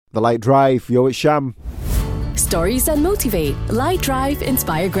The Light Drive. Yo, it's Sham. Stories that motivate. Light Drive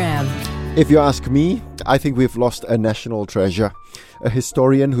Inspiregram. If you ask me, I think we've lost a national treasure. A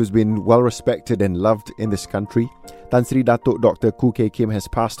historian who's been well respected and loved in this country. Tan Sri Datuk Dr. Khoo Kay Kim has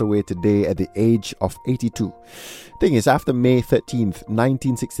passed away today at the age of 82. Thing is, after May 13th,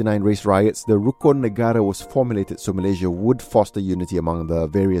 1969 race riots, the Rukun Negara was formulated so Malaysia would foster unity among the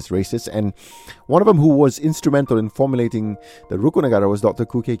various races. And one of them who was instrumental in formulating the Rukun Negara was Dr.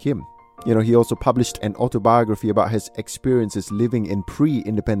 Khoo Kay Kim. You know, he also published an autobiography about his experiences living in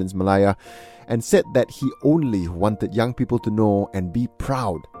pre-independence Malaya and said that he only wanted young people to know and be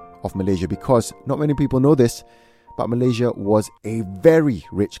proud of Malaysia because not many people know this, but Malaysia was a very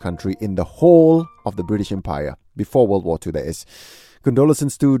rich country in the whole of the British Empire, before World War II, that is.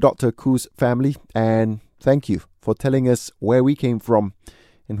 Condolences to Dr. Khoo's family, and thank you for telling us where we came from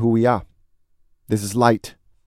and who we are. This is Light